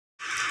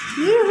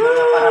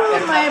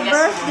my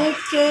birthday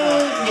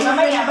cake given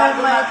by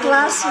my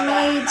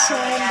classmates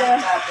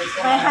and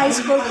my high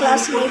school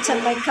classmates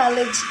and my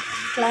college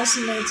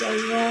classmates.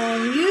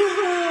 Ayan.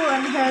 Yoo-hoo!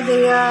 And here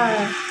they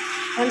are.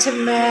 And si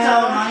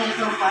Mel,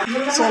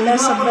 si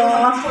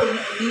Elizabeth,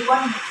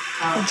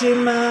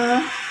 Jima,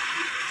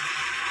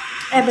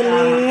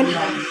 Evelyn,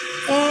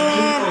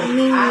 and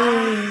Mimi.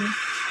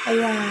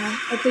 Ayan.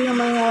 Ito yung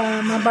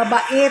mga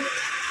mababait,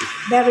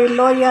 very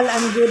loyal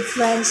and good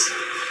friends.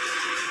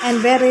 And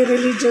very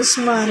religious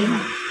one.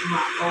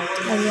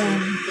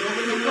 Ayan.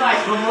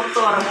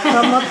 Promotor.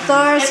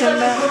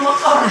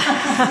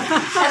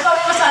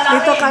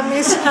 Dito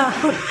kami sa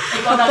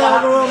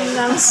hotel room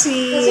ng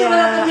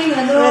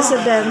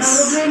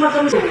residence.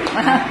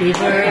 Happy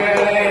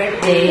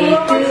birthday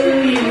to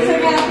you.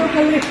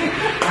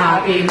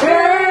 Happy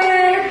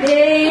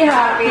birthday,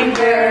 happy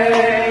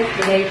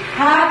birthday,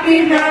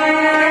 happy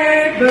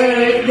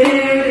birthday to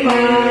you.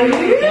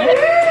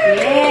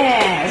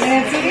 Yes.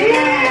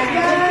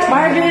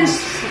 Marvin's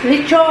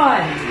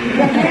lechon.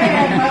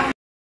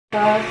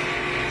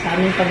 Sa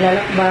aming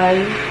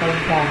paglalakbay,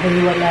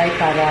 pagkahiwalay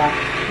para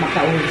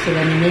makauwi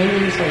sila ni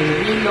Neneng sa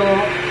Iloilo,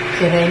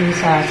 si Remy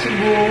sa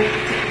Cebu,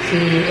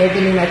 si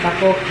Evelyn at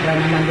ako para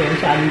naman doon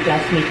sa aming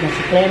classmate na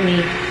si Clemmy.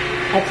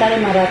 At sana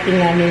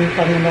marating namin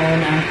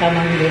Panginoon ang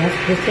tamang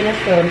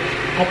destinasyon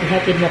at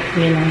ihatid mo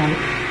kami ng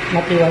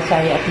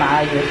matiwasay at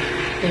maayos.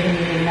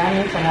 Hinihiling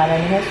namin sa ngalan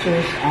ni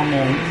Jesus.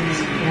 Amen.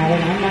 Sa ngalan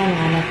ng Ama, ng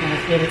Anak,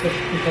 ng Espiritu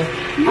Santo.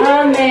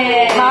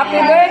 Amen!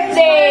 Happy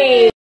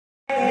birthday!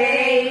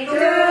 Birthday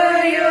to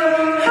you!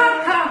 Ha,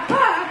 ha,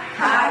 ha!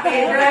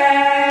 Happy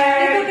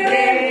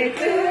birthday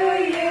to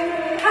you!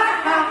 Ha,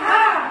 ha,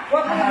 ha!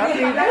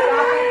 Happy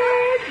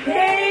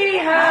birthday!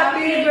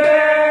 Happy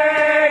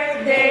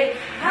birthday!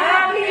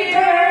 Happy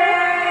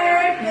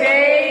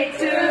birthday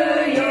to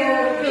you!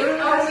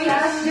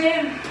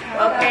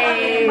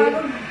 Okay.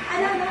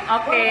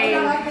 Okay,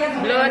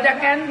 blow the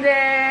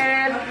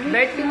candle.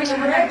 Birthday wish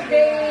mo na.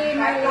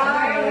 My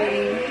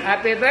life.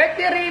 Happy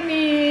birthday,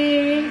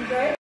 Remy.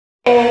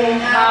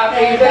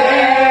 Happy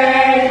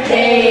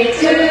birthday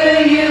to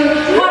you.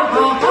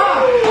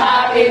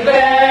 Happy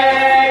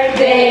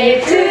birthday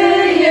to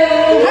you.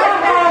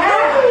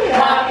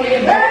 Happy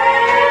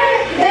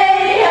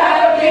birthday,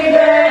 happy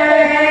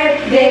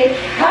birthday,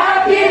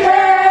 happy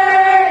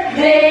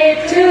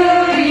birthday to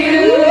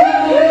you.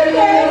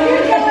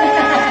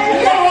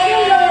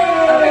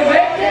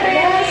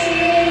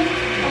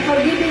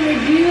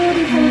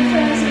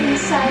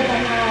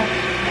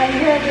 And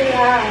here they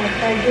are,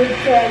 my good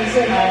friends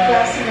and my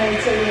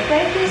classmates.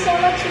 Thank you so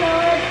much,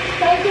 Lord.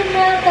 Thank you,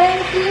 Mel.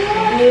 Thank you.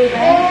 Good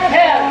health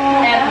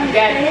and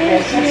God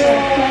bless you.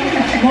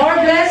 More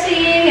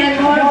blessing and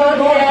more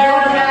good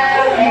health.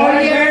 More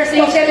years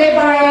to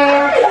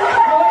celebrate.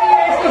 More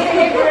years to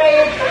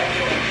celebrate.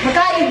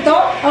 Makain to?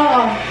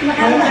 Oo.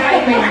 Makain.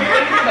 Makain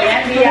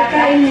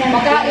yan.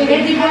 Makain.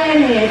 Hindi ba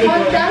yan eh?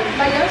 Content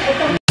ba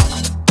yun?